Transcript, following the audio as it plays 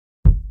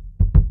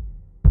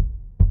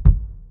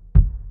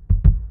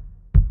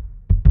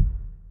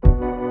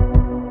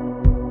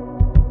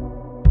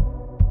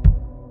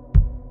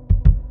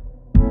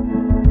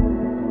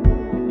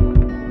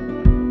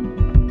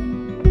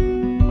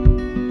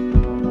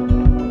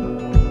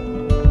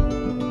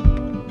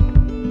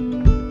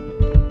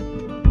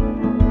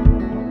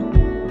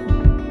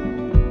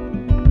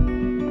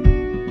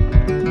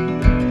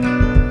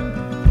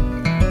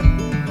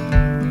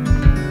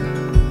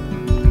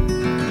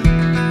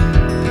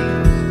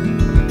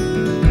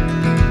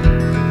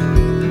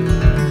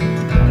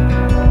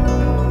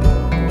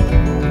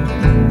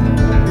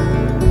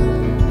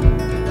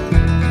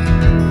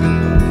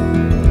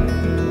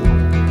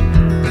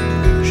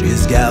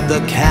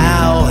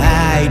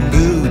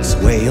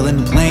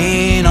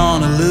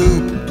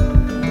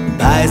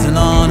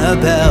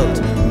her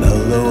belt,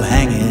 Bolo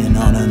hanging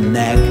on her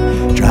neck.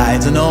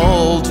 Drives an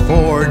old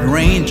Ford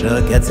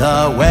Ranger, gets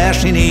her where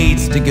she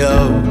needs to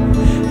go.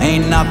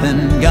 Ain't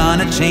nothing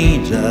gonna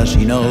change her,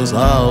 she knows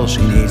all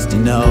she needs to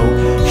know.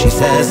 She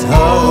says,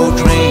 "Ho,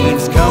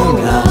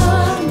 Transcona,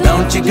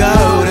 don't you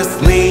go to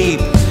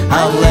sleep.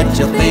 I'll let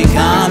you think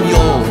I'm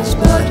yours,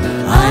 but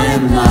I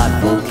am not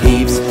for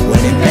keeps."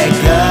 Winnipeg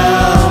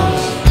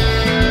girls,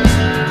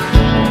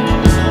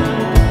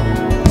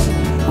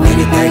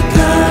 Winnipeg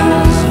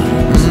girls,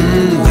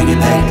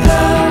 Winnipeg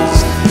girls,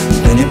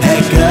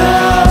 Winnipeg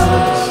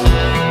girls,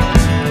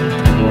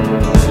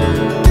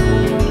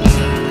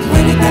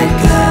 Winnipeg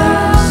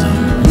girls,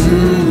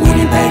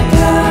 Winnipeg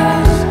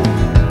girls.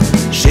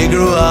 She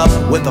grew up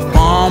with the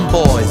farm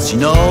boys, she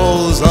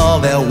knows all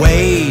their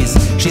ways.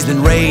 She's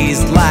been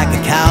raised like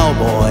a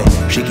cowboy,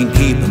 she can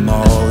keep them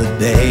all at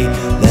bay.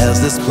 There's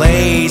this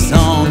place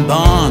on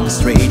Bond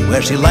Street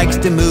where she likes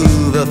to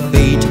move her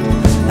feet.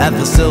 At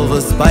the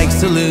Silver Spike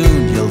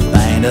Saloon, you'll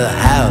find her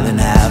howling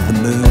at the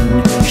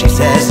moon. She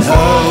says,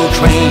 "Oh,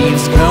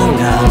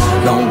 Transcona,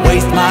 don't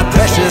waste my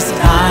precious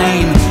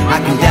time. I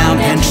can down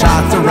 10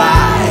 shots a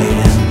ride,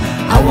 and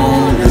I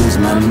won't lose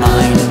my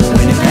mind."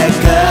 Winnipeg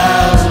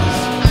girls,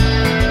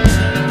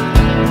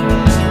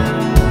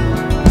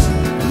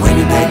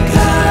 Winnipeg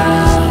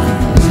girls,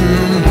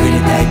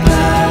 Winnipeg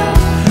girls,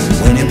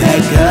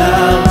 Winnipeg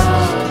girls,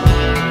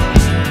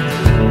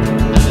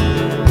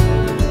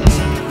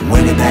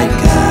 Winnipeg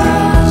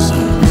girls,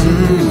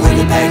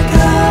 Winnipeg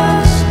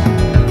girls.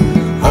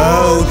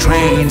 Oh,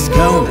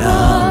 Transcona,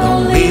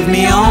 don't leave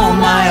me on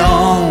my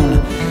own.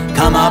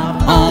 Come up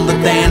on the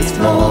dance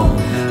floor,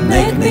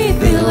 make me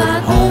feel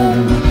at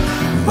home.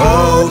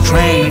 Oh,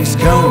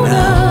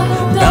 Transcona,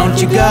 don't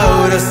you go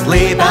to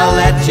sleep. I'll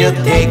let you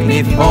take me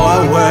for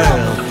a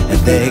whirl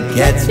if it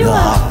gets you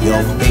off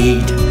your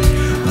feet.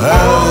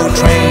 Oh,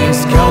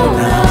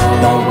 Transcona,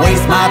 don't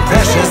waste my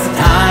precious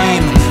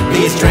time.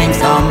 These drinks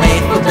are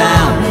made for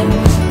downing.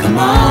 Come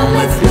on,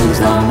 let's lose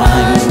our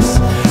minds.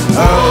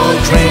 Oh,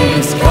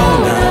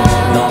 Transcona,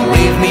 don't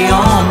leave me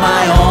on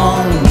my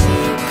own.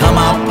 Come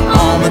up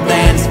on the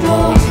dance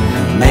floor,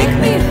 make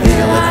me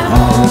feel at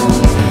home.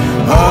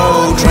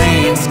 Oh,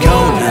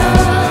 Transcona,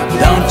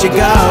 don't you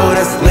go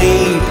to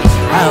sleep.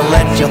 I'll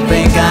let you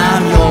think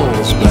I'm yours,